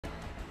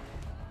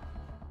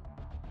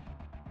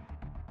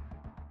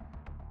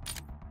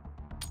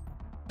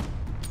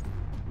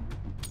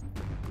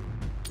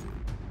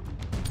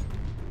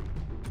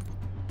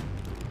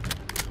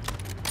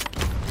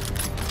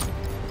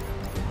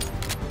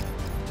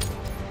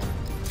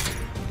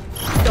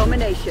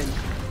determination.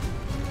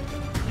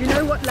 You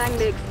know what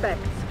Langley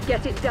expects.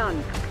 Get it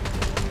done.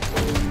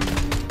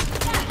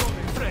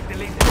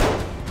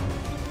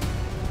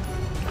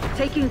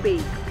 Taking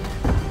B.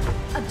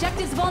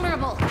 Objective's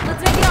vulnerable.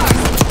 Let's make it ours.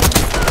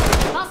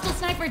 Hostile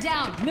sniper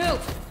down.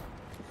 Move.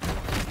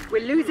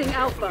 We're losing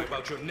Alpha.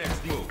 About your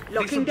next move.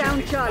 Locking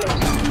down Charlie.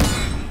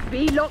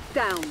 B locked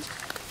down.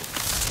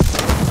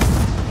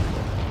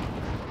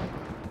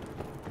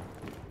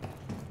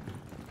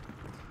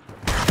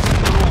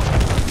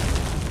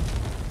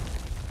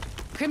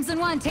 Crimson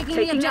 1 taking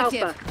Taking the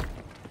objective.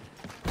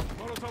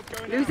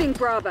 Alpha. Losing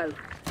Bravo.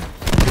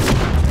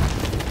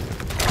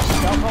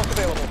 Outpost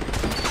available.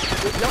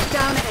 We've locked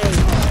down A.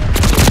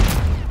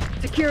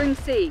 Securing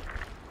C.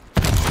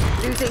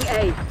 Losing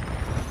A.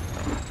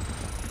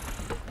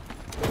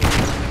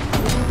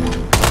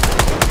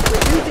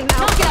 We're losing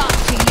Knock it Alpha.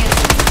 off, genius.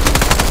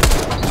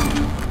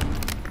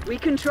 We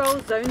control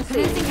Zone C.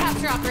 Commencing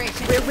capture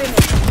operation. We're winning.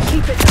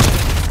 Keep it up.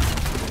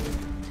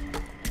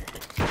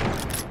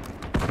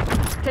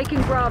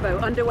 Taking Bravo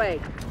underway.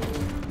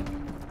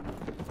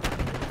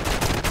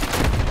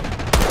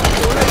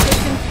 All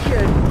locations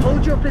secured.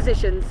 Hold your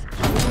positions.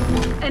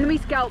 Enemy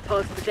scout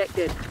post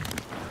detected.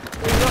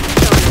 We lost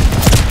Charlie.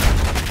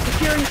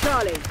 Securing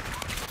Charlie.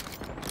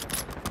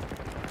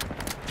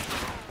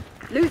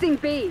 Losing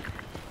B.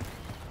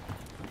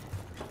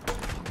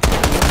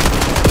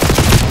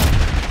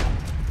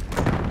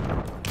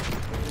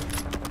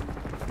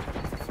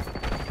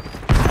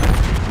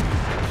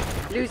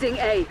 Losing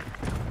A.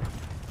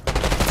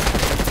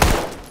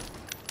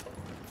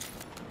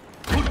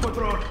 Good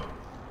patrol.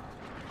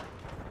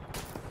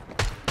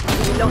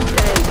 We lost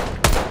A.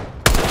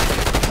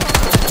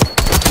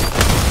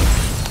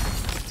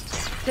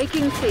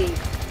 Taking C.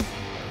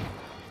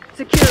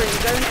 Securing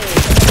Zone A.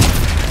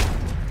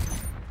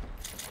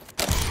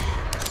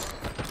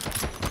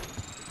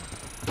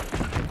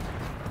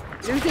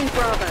 Losing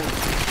Bravo.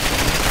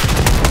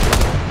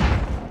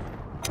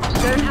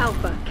 Zone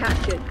Alpha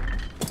captured.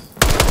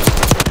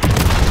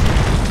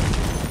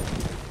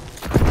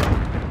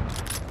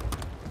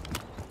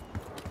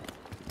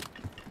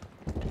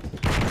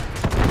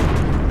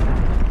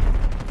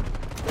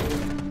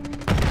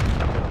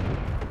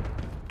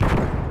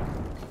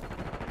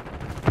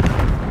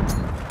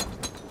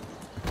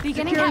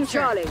 Beginning Securing capture.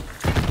 Charlie.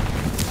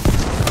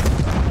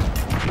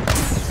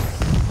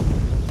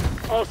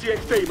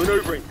 RCXD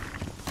maneuvering.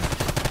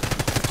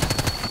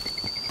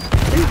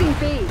 Losing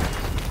B.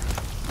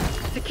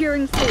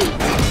 Securing C.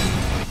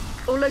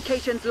 All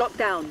locations locked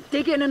down.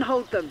 Dig in and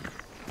hold them.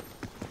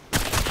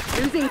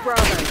 Losing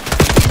Bravo.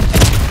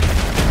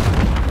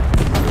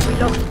 We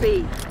lost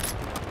B.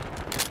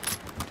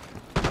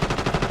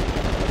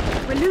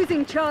 We're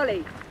losing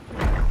Charlie.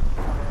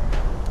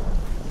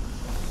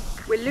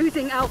 We're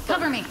losing Alpha.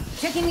 Cover me.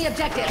 Taking the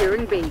objective.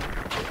 Securing B. We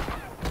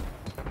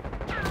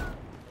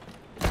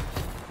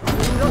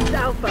lost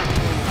Alpha.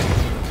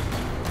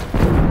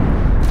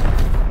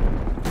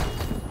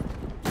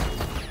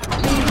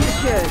 B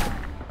secured.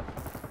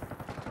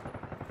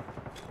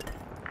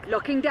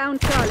 Locking down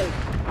Charlie.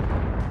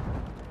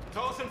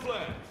 Toss and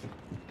flash.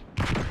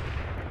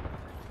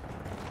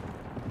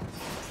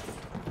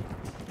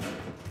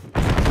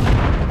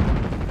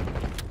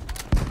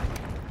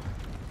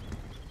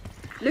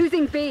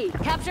 Losing B.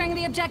 Capturing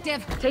the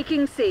objective.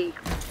 Taking C.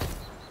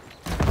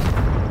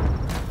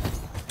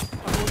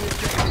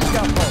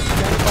 Outpost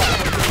standing by.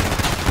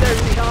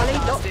 Zone Charlie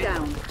locked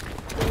down.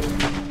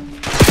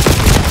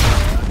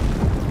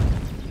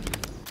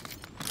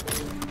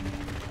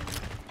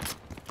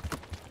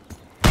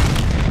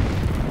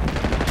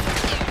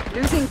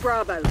 Losing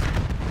Bravo.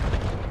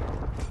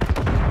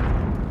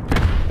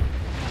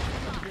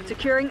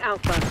 Securing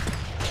Alpha.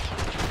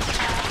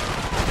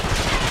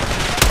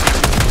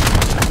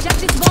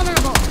 Objective's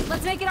vulnerable.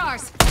 Let's make it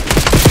ours.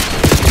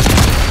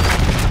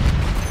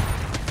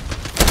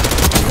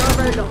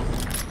 Bravo lost.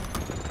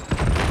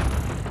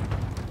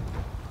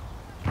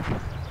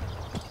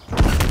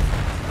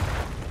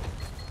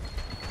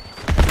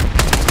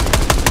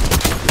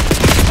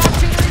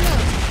 Capture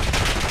removed.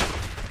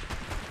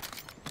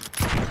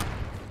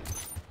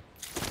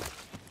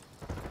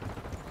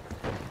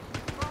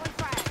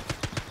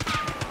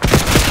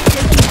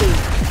 Taking B.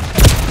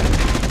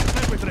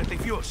 Sniper threat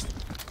defused.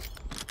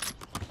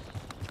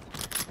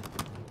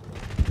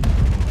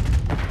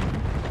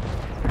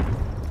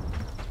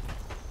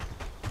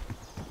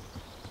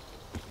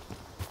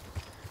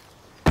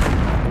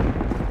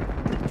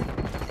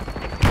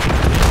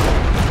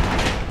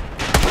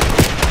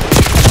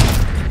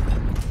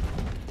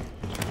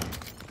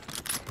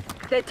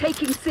 They're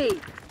taking C.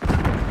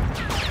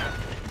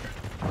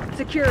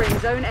 Securing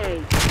Zone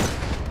A.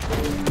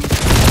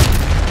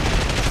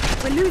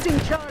 We're losing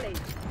Charlie.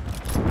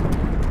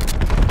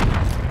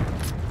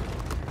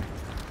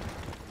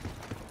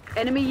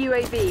 Enemy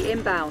UAV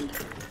inbound.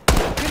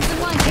 Crimson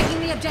 1 taking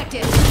the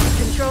objective.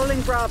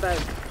 Controlling Bravo.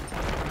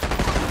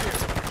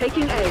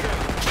 Taking A.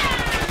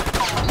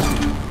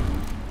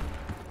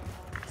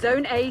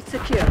 Zone A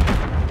secure.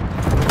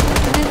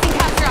 Commencing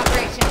capture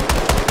operation.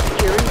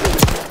 Securing B.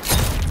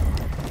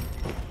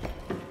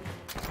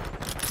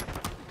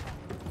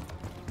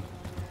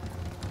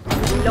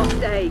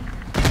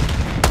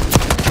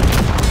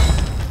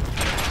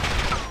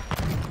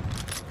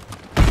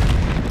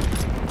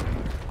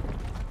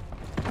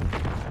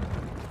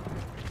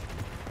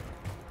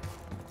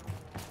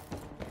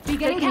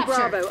 getting Taking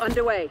captured. Bravo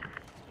underway.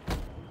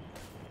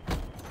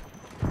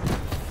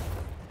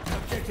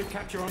 Objective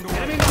capture underway.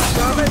 Enemy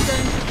Bravo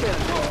zone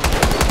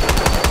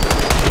secure.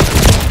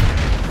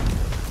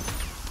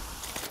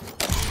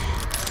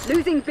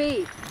 Losing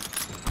B.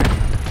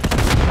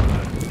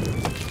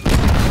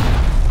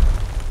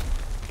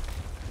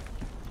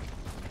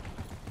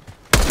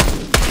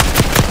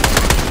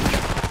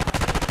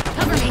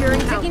 Cover me. Securing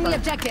Taking the Alpha.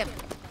 objective.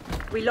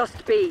 We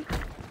lost B.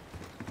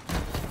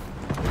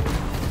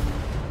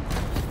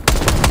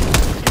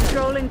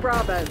 Controlling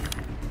Bravo.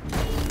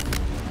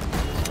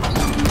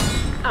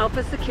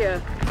 Alpha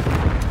secure.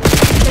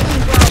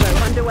 Taking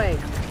Bravo underway.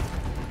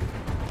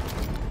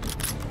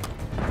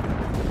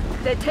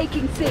 They're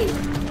taking C.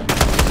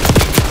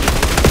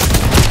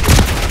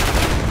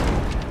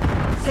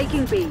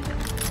 Taking B.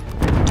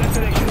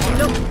 Destination We marked.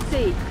 lost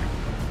C.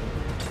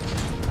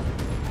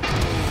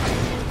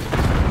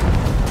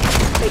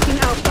 Taking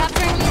Alpha.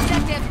 Capturing the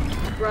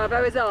objective.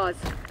 Bravo is ours.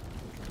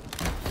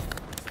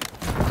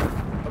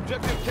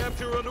 Objective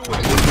capture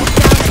underway.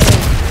 Down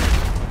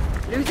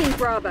A. Losing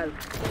Bravo.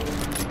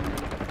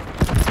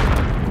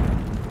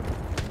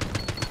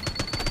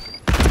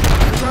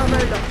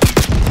 Bravo lost.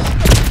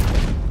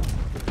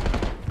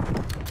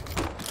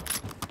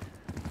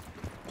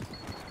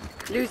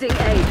 Losing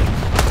A.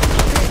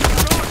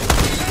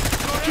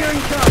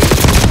 Securing Charlie.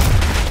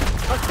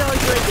 Hostile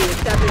UAV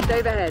established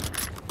overhead.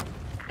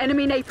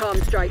 Enemy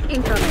napalm strike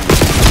incoming.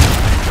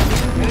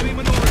 Enemy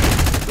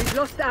minority. We've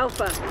lost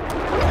Alpha.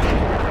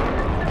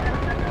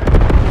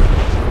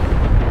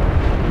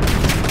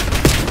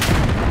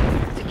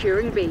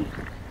 Securing B.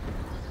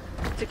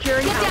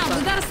 Securing Get down. Alpha.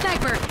 We got a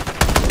sniper.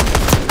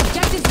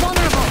 Objective's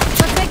vulnerable.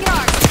 Let's make it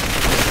ours.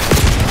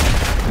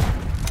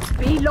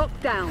 B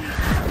locked down.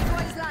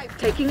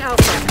 Taking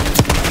Alpha.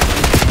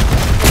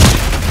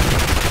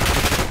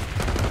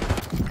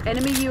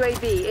 Enemy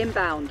UAV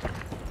inbound.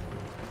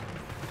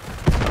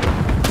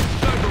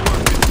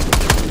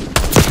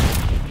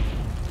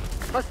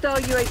 Hostile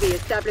UAV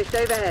established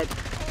overhead.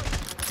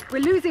 We're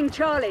losing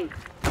Charlie.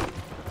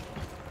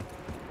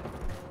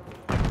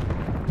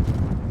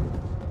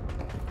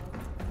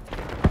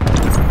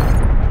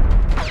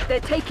 They're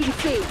taking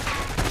C.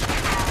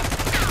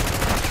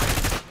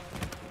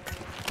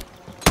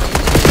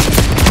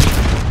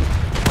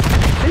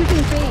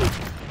 Losing B.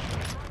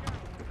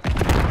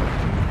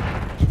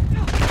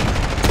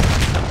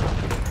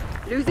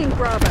 Losing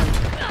Bravo.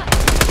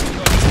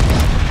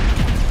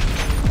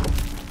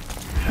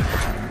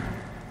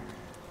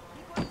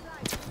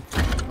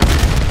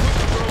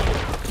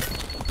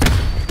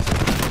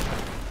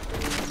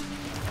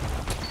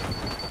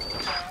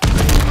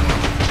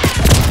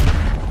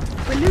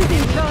 We're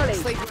losing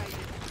Charlie.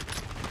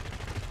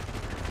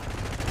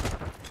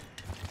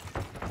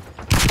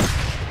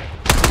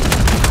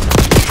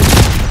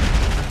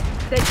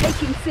 They're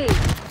taking C.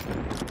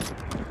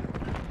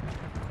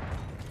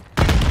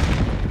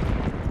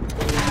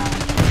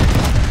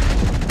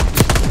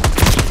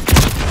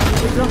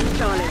 We've lost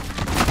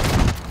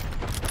Charlie.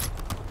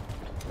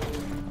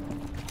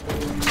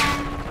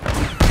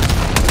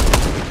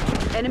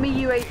 Enemy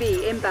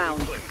UAV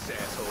inbound.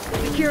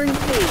 Securing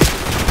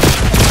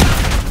C.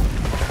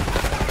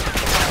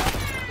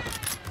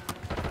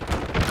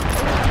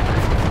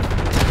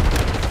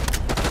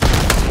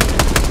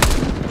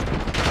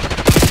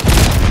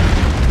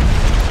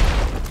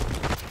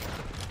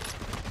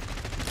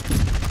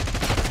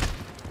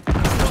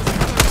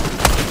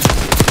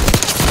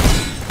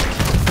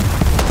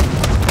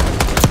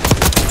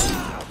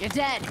 You're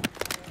dead.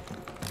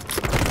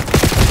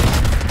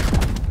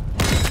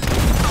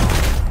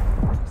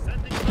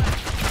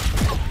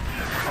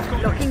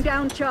 Locking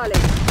down Charlie.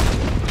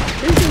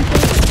 Losing B.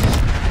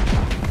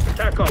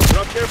 TACOM,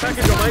 drop care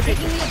package on my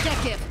Taking beacon. the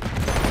objective.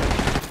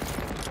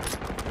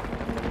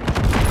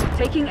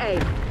 Taking A.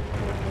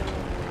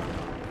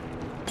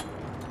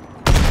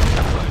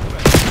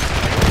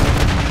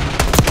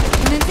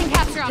 Commencing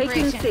capture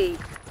Taking operation. C.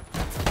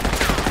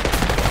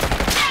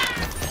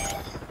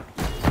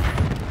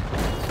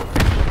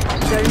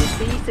 Zone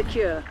C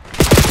secure.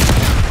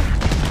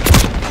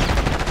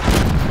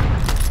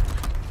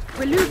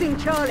 We're losing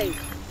Charlie.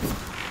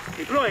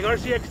 Deploying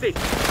RCXD.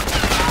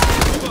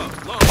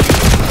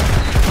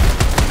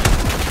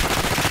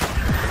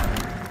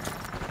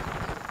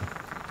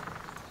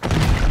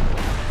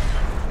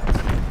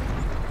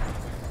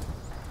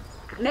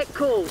 Net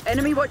call.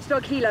 Enemy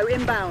watchdog helo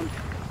inbound.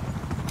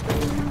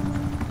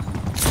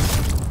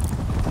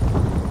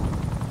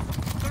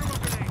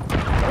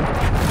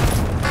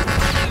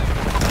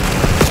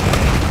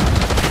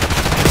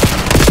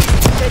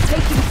 They're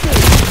taking C.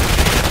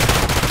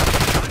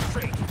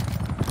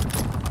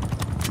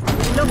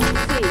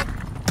 Lost C.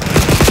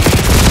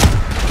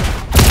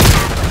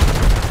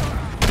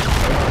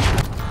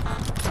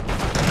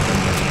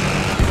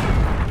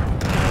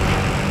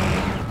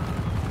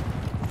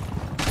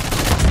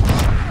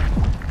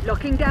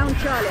 Locking down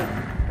Charlie.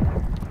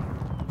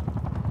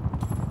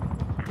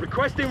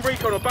 Requesting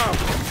recon above.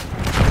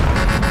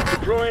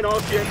 Deploying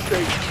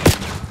RCXD.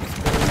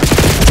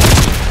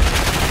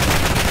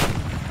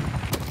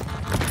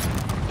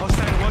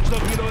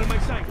 Hostile helo in my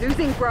sight.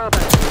 Losing Bravo.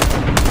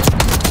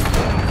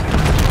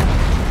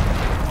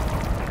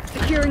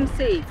 Securing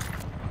C.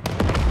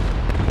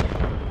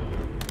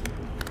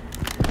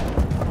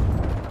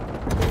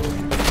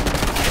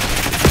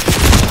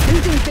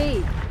 Losing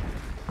B.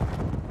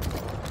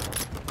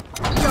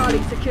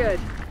 Charlie secured.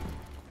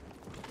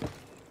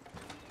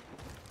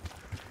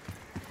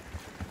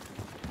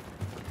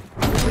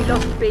 We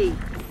lost B.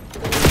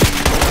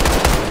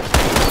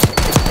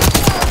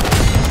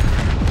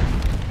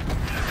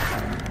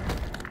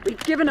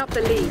 We've given up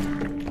the lead.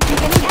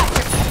 Beginning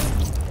capture.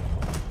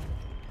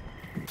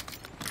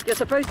 You're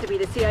supposed to be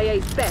the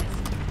CIA's best.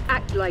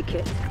 Act like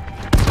it.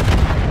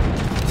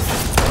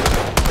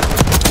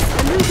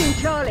 We're losing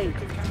Charlie.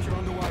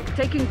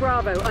 Taking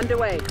Bravo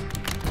underway.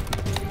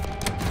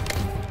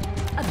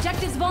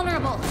 Objectives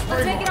vulnerable.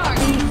 Let's make it ours.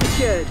 B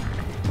secured.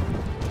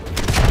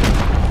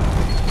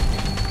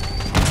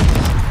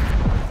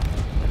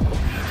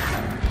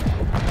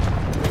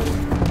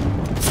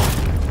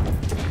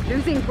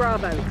 Losing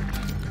Bravo.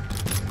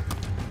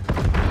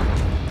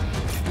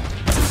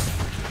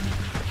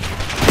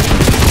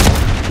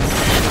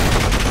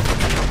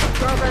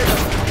 Bravo.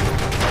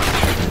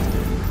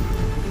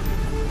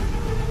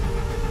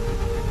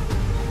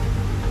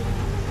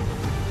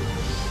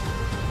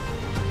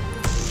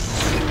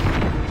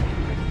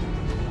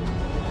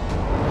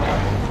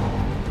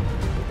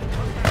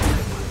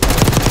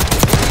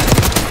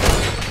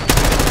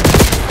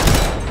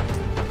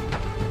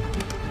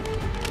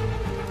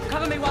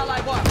 Cover me while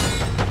I walk.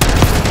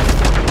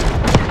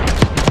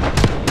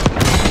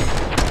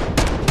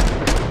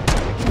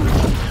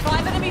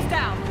 Five enemies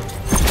down.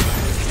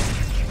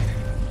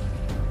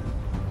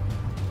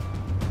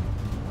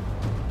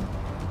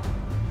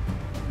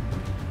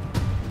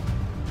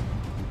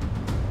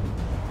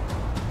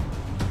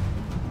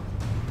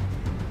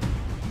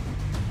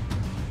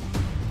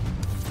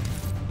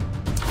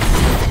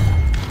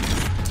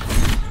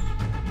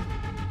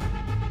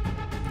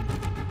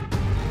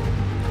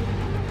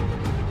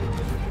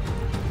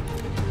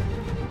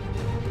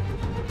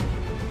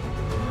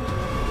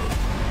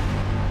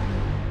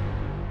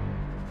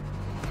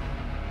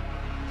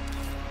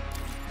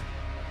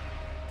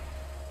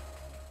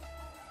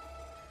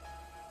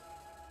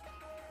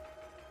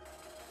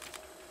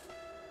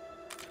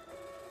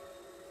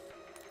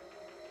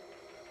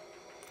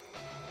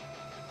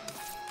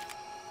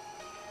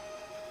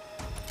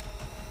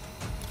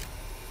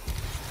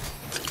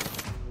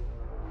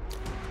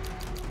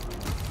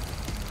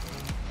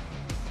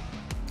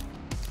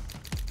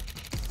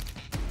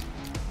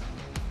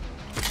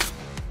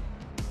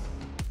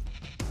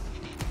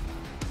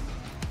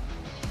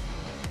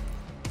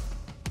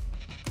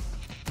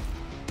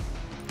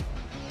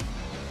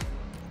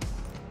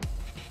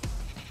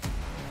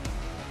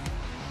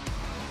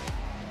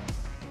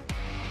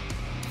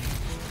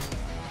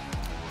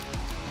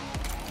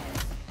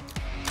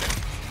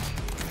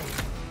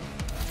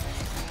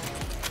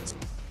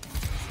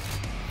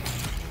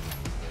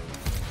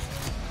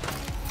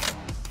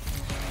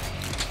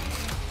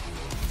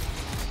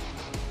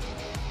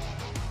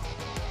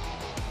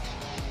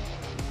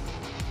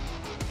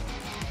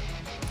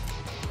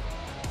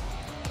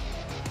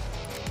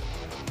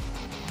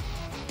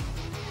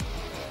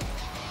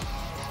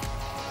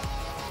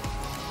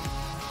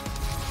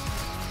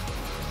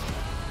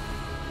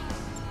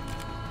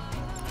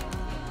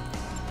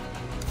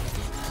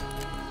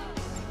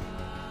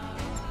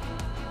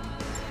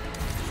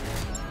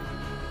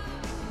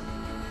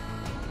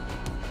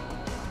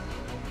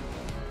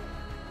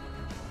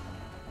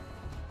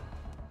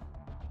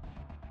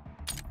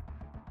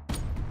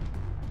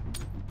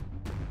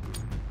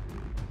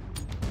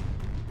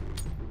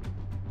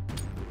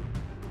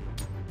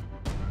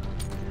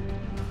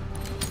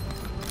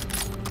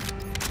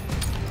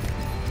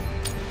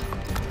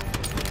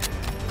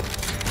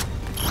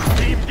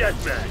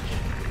 Deathmatch.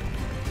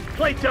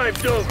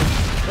 Playtime's over.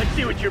 Let's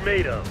see what you're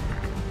made of.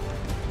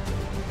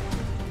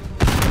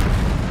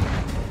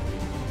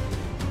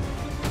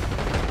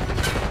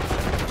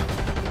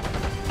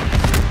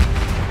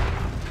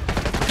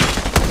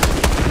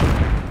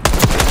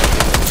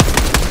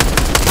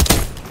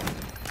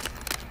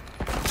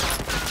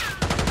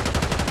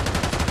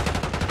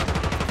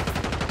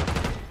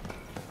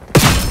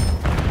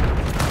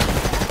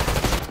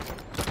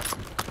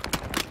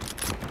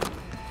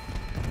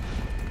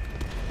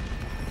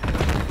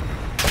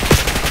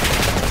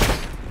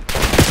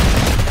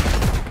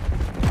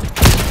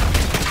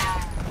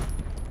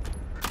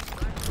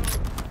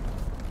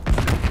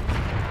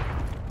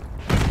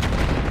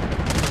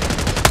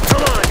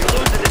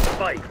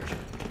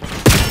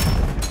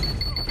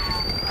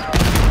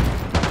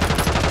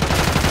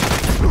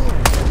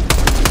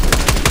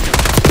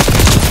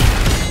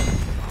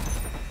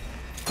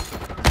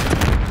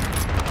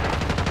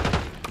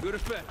 Good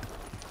effect.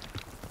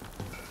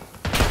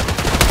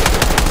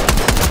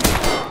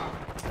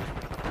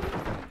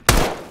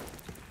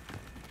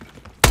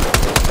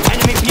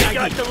 Enemy You PID.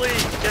 got the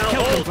lead. Now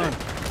Kill hold it.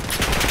 confirmed.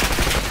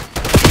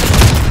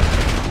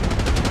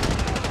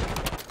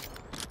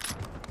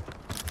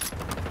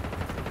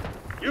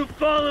 You've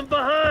fallen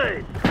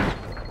behind!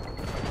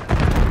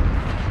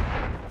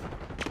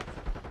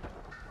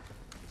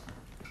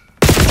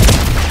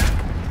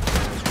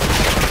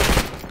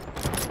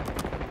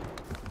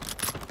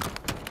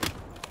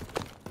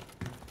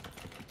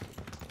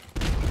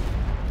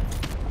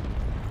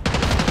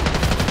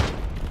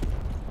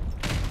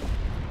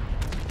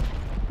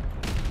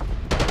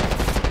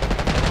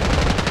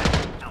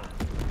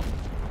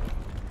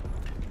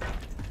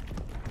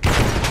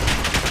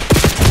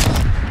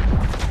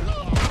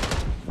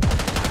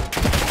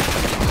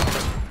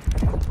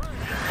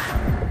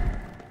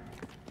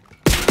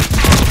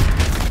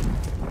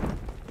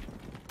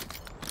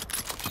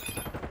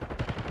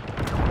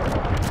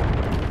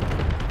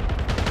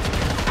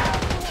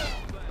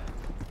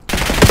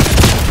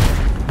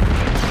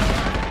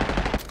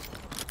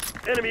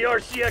 Enemy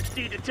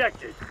RCXD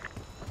detected.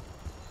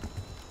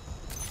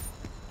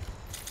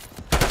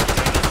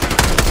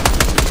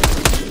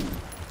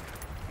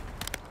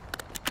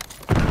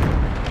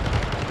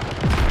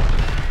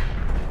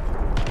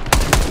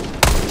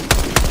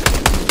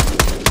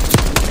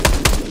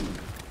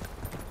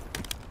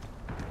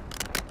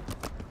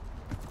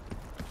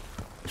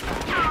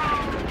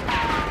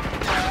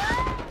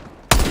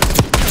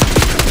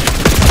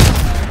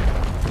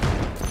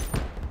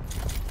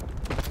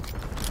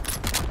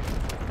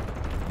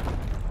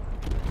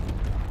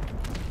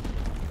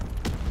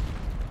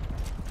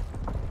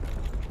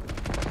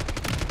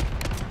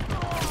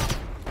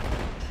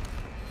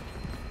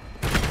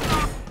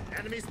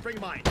 Enemy spring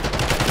mine. I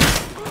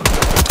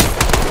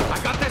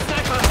got that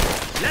sniper!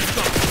 Let's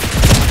go!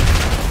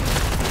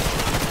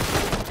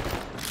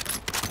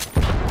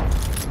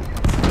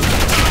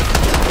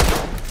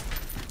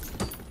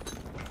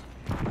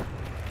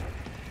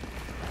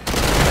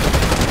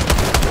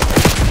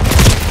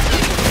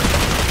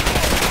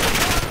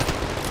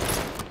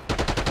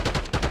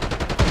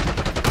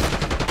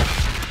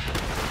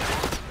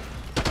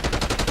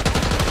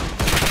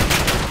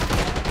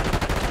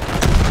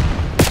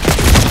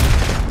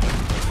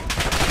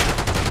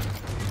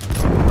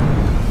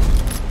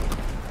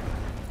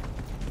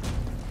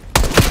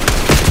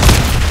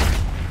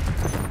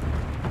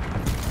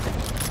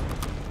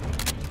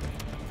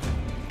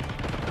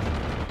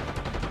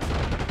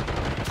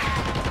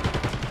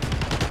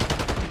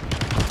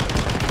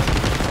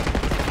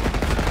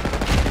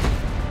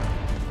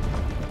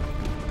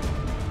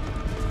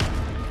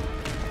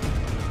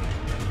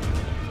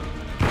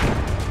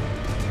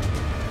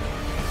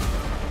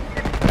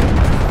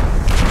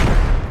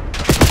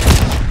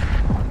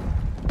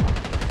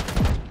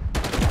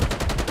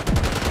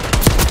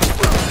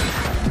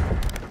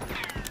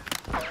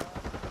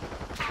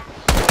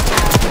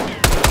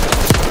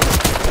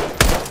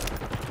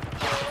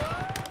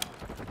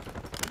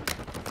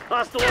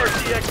 Hostile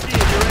RCXD in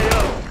your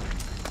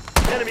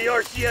AO. Enemy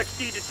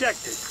RCXD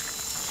detected.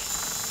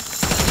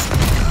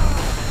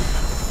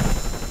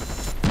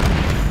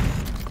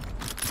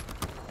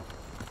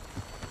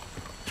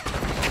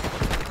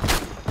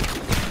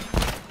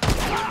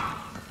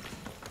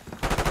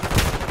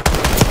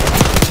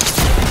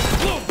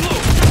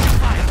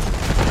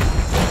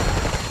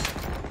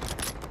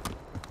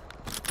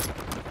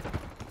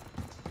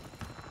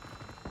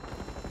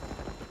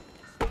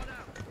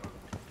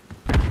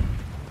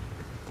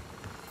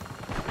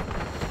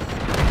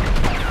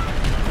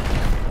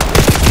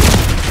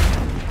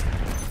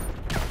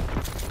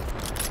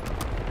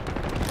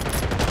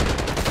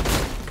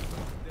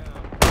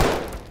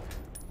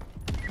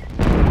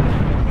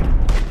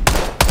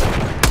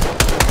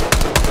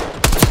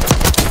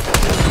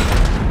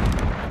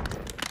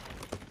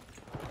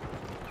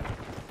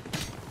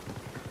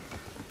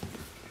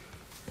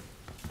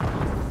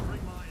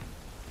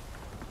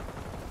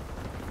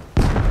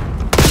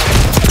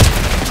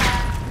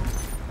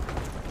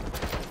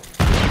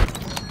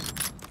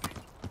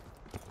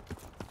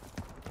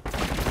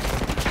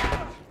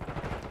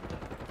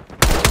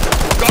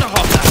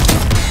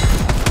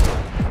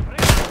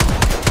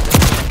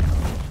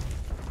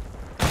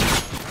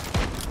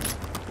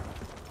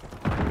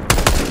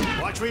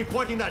 Watch me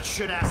pointing that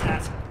shit-ass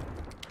at.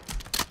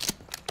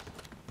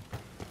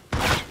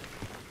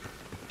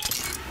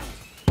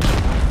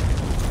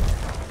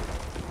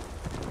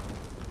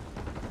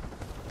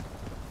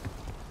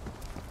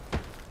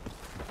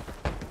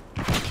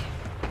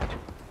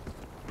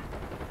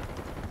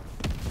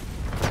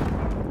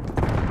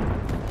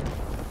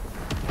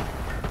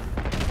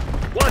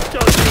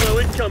 Watchdog Kilo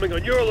incoming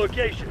on your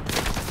location.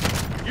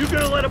 You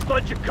gonna let a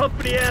bunch of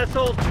company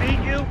assholes beat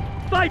you?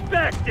 Fight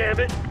back, damn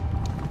it!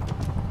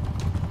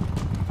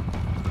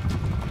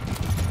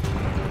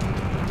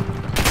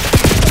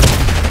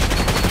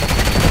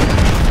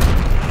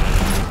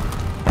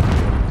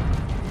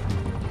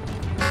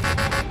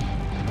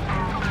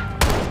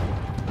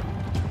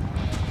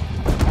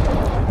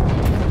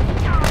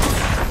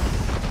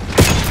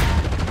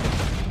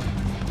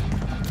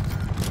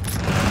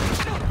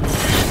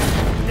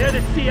 They're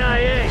the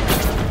CIA.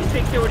 You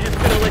think they were just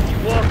gonna let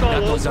you walk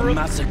all That was a over them?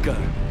 massacre.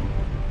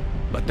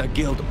 But the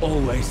guild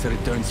always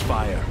returns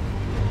fire.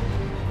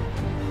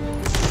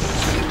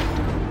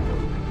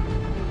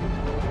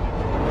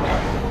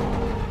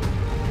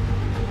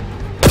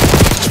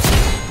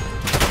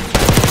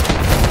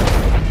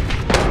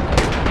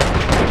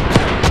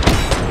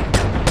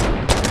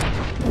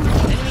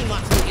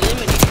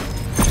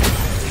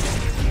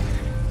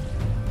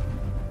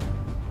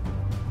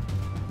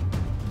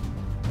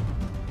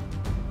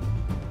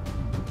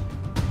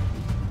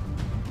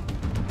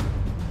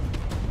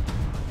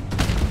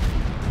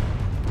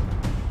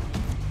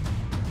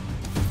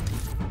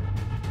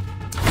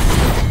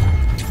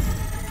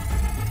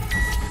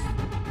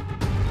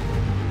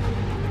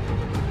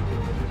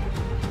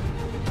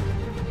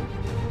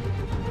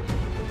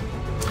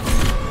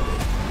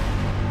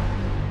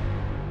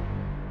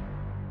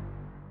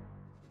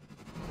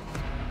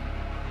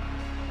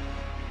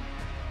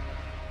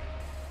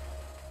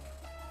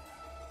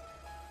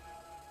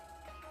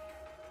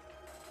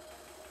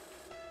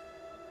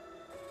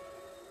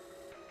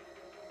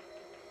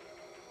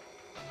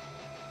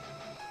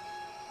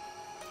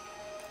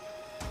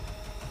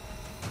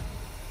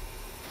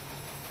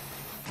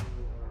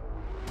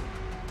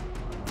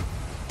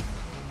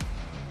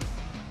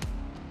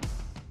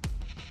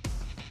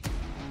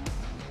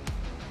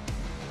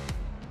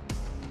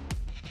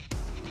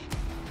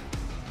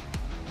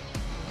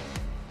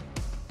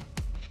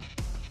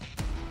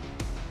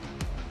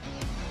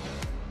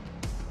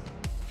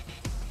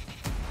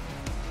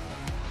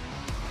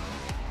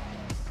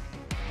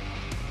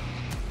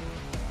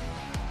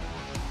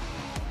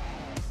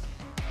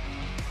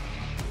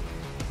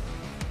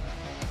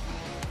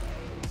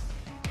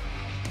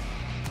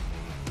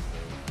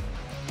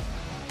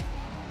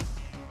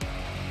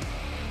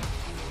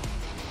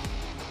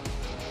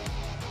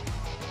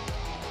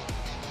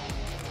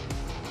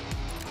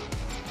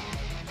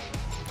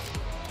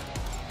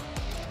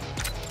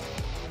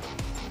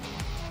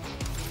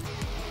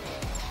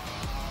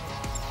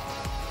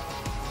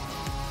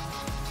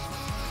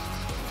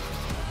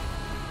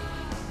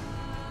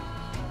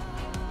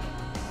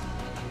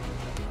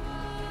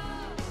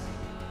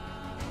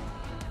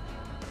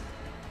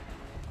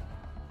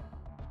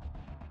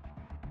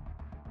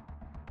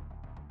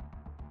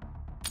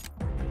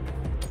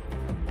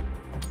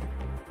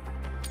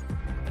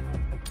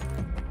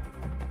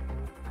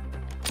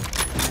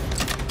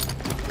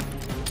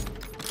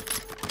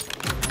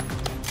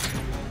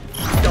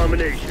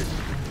 domination.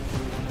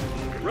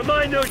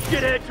 Remind those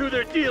shitheads who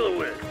they're dealing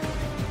with.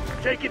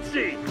 Taking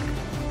C.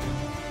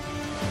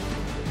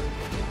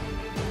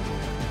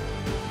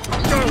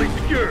 Charlie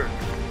secured.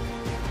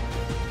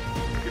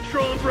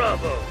 Controlling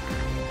Bravo.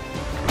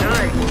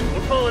 Nice.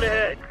 We're pulling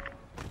ahead.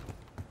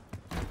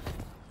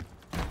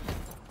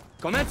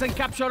 Commence and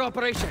capture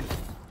operation.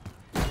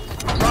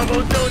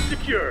 Bravo zone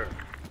secure.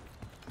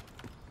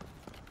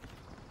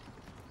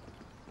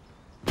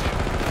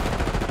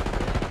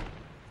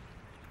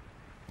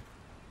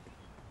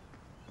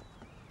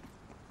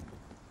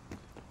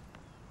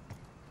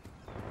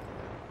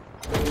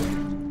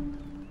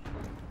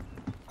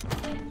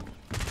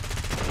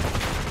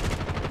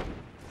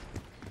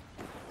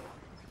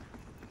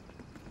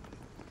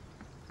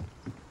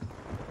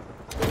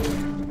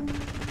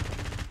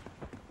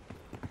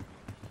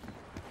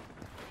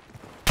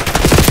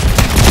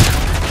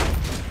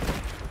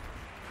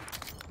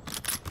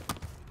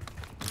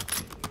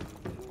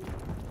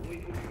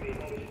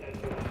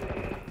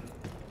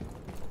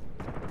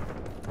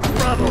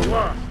 Bravo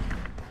lost.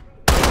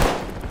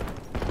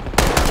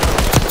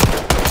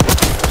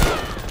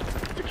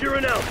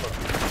 Securing Alpha.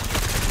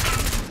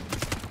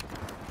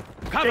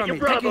 Cover Taking me,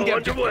 Bravo taking the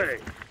objective. underway.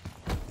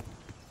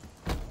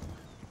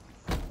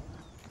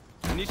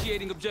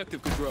 Initiating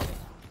objective control.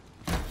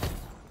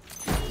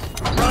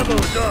 Bravo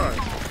is ours.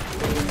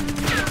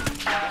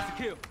 That's the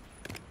kill.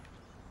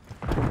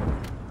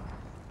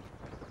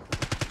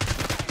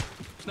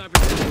 Sniper,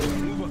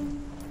 move up.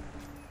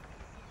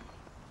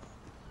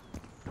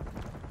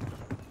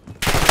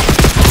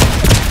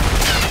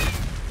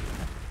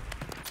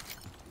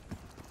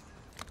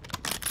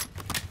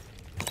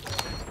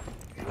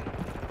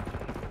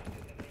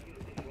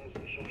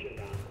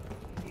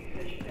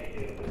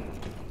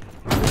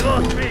 We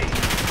lost B.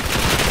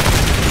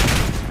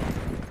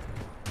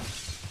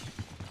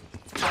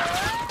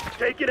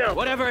 Take it out.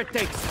 Whatever it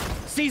takes.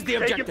 Seize the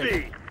Taking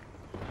objective. B.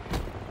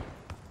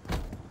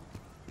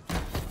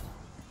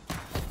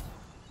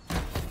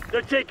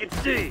 They're taking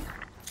C.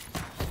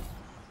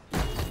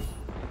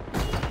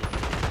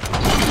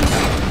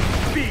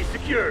 B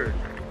secured.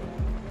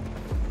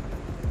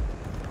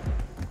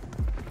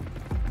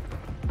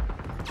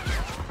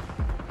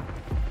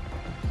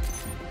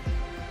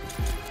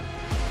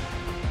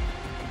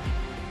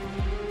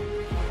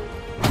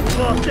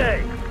 Lost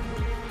A.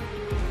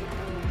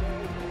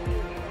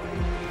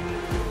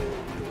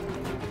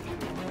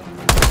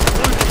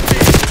 Losing B.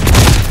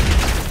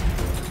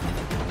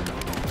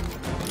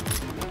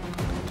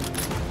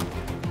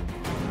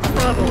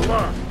 Bravo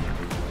lost.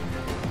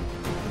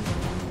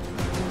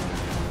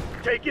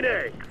 Taking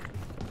A.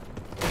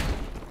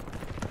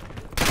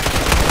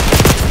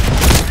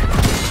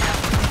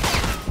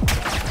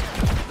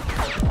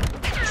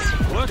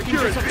 Working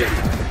Securing this B.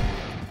 objective.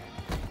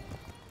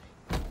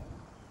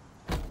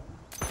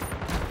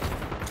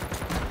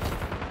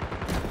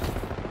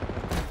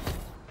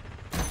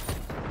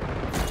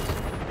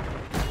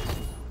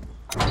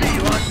 B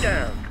locked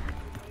down.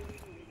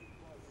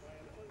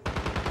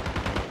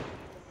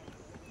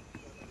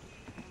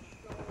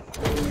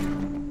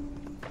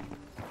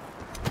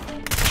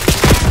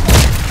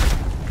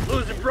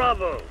 Losing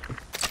Bravo.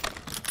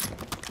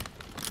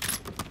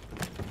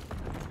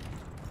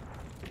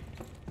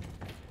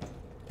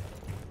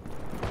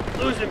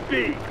 Losing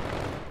B.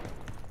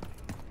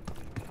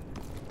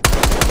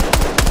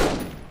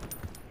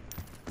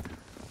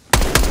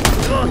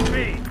 Lost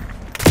B.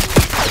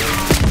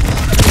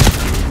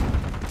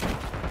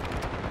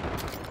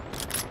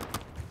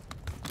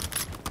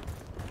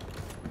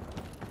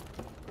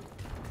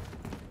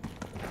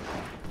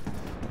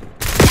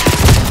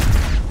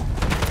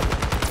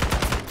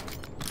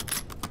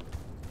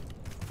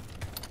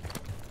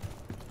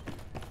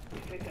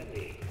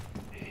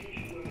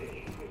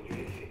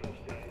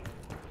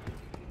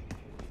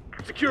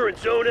 Securing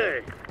Zone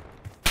A.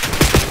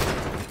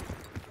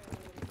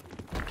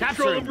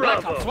 Capturing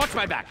Bravo. Black Ops. Watch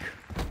my back.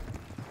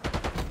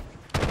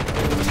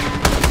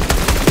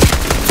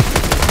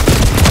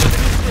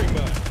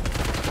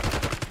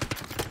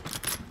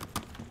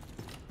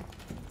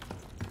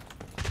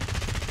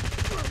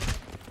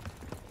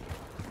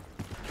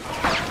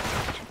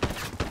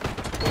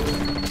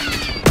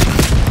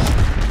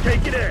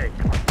 Taking A.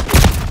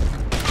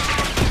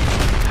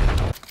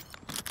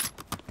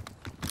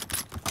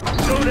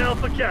 Zone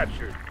Alpha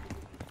captured.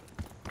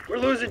 We're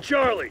losing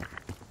Charlie.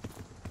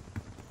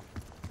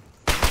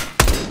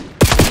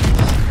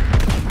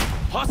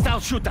 Hostile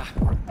shooter.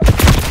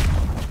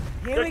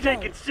 They're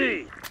taking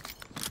C.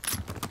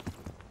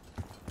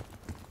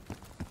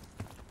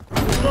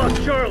 We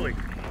lost Charlie.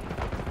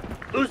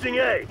 Losing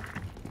A.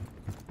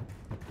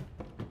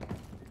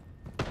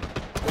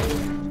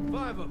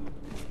 Five of them.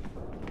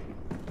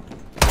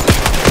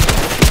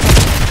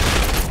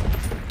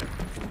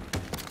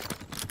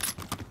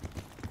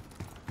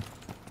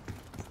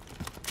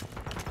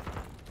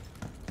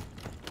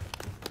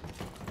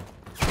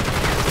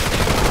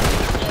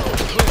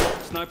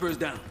 Sniper is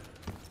down.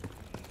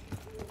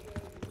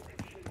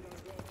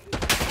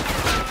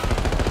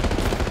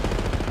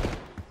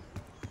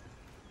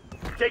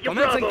 Taking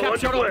Commencing Bravo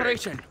capture underway.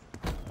 operation.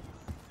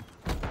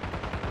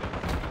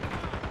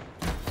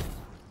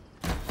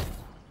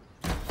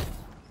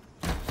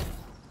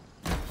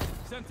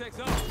 Semtex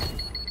off.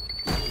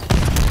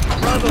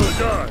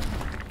 Bravo's on.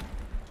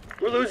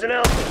 We're losing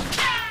Alpha.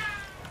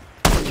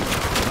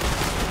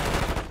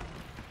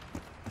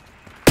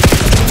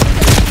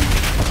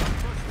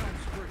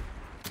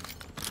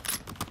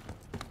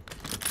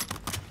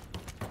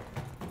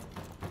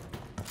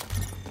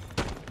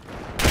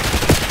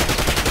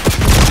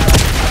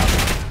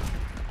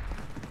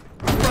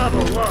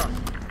 Bravo lost.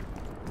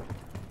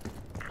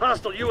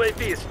 Hostile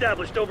UAV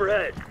established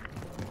overhead.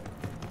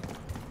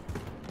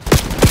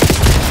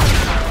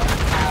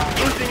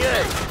 Losing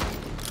A.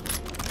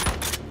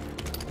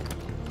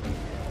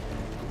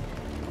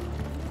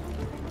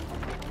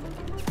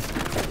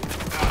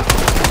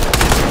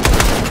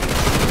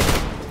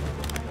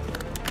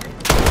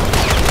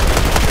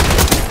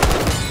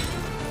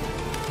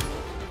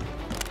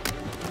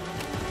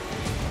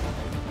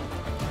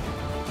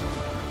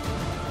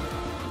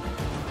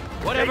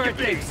 Whatever Take it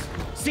it, takes.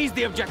 Seize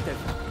the objective.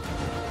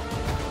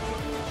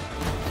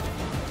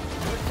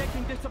 We're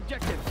taking this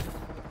objective.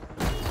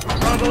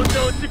 Bravo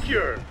zone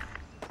secure.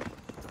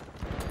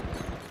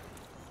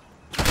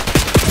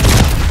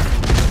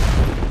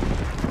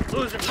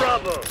 Losing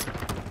Bravo.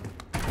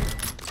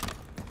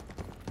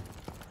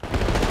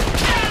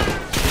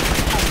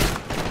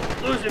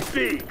 Losing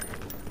B.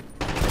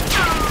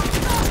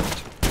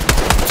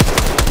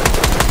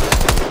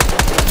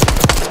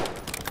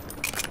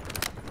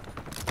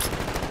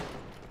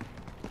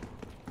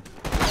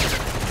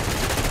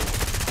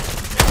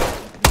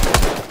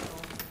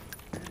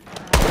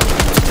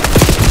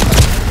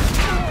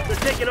 They're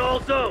taking all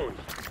zones.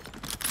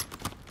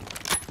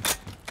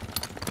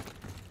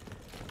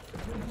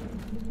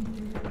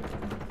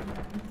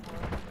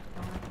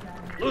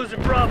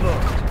 Losing Bravo.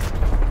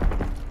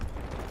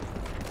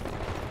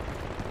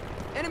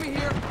 Enemy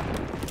here.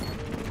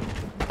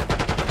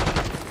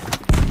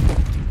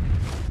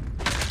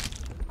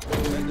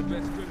 The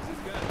best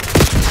crimson's got.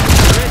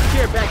 Red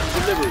care package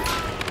delivery.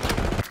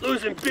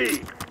 Losing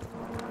B.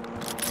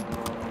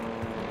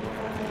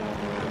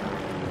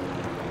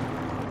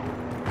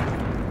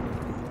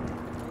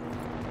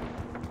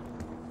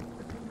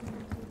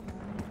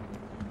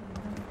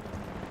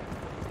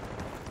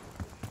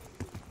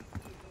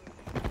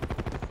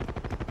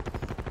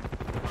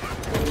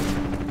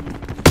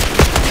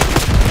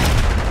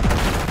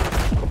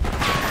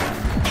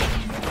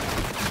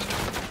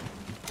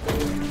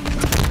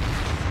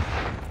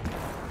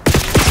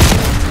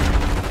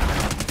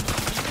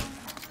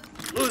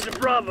 Losing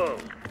Bravo.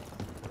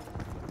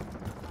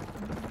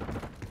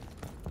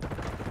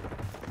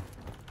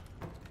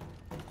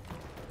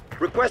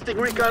 Requesting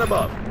recon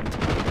above.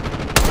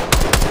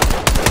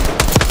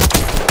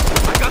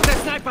 I got that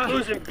sniper.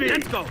 Losing B.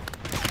 Let's go.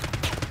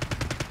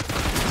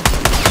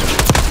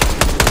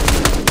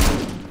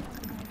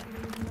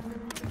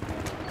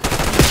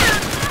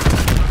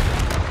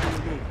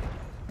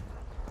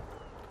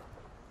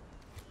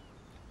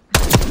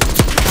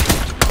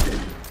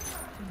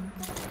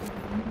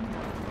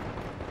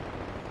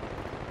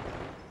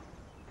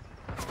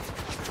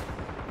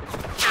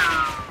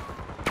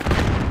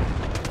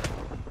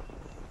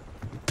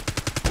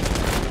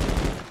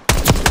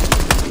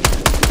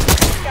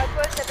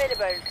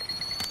 Available.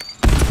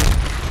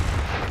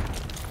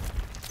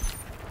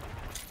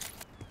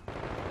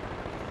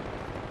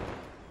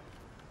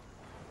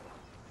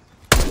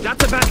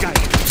 That's a bad guy.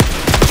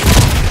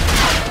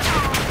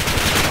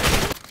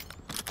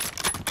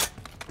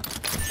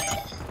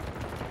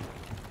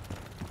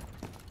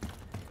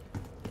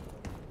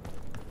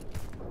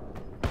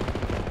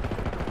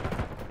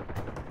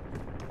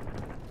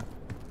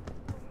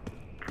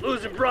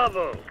 Losing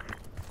Bravo.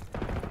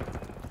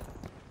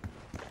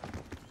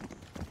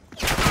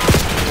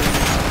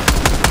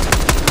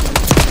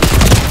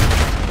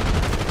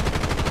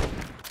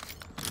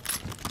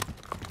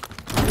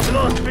 We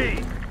lost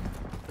B.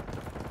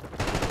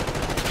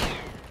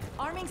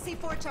 Arming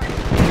C4 charge.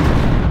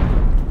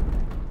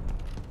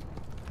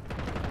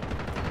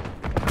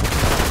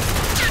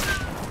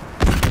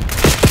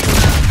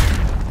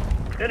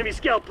 Enemy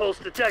scout pulse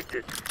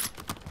detected.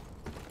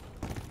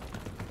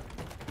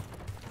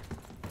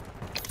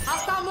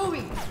 Hostile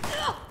moving.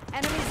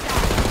 Enemies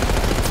down.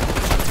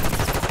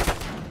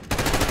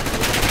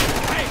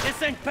 Hey,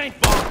 this ain't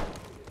paintball.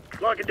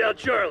 Locking down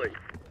Charlie.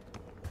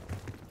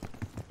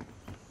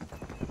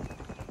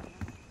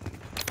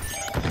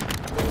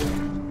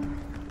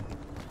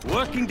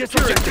 Working this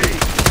Securing objective. B.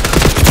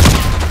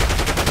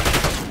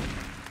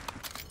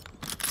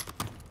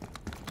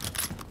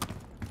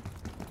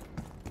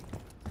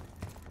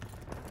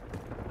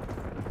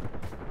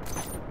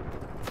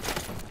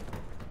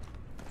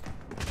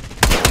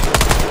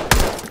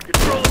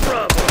 Controlling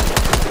Bravo.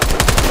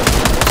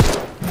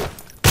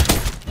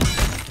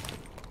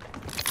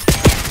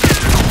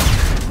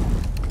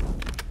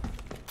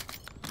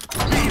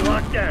 B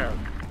locked down.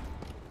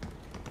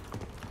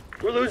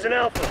 We're losing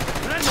Alpha.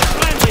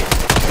 Friendly.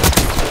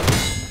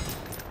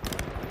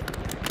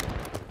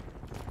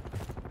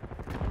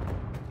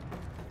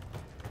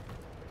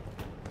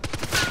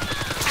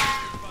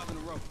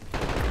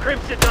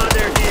 Crimson's on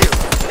their heels.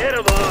 Hit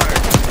 'em hard.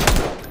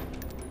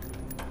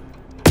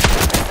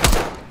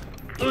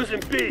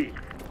 Losing B.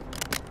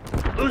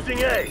 Losing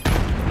A.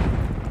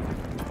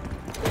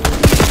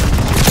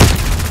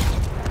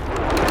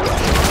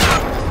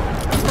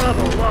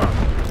 Bravo lost.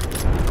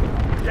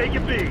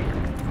 Taking B.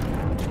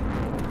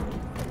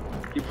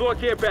 Deploy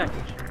care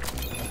package.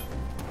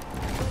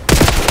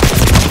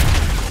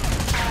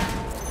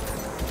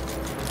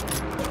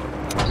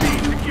 B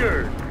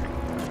secured.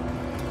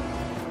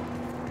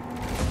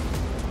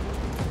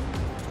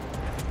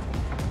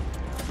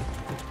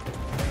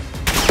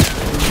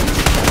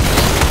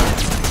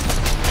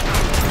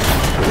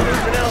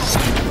 Losing Alpha.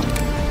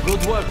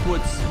 Good work,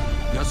 Woods.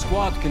 Your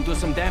squad can do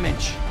some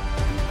damage.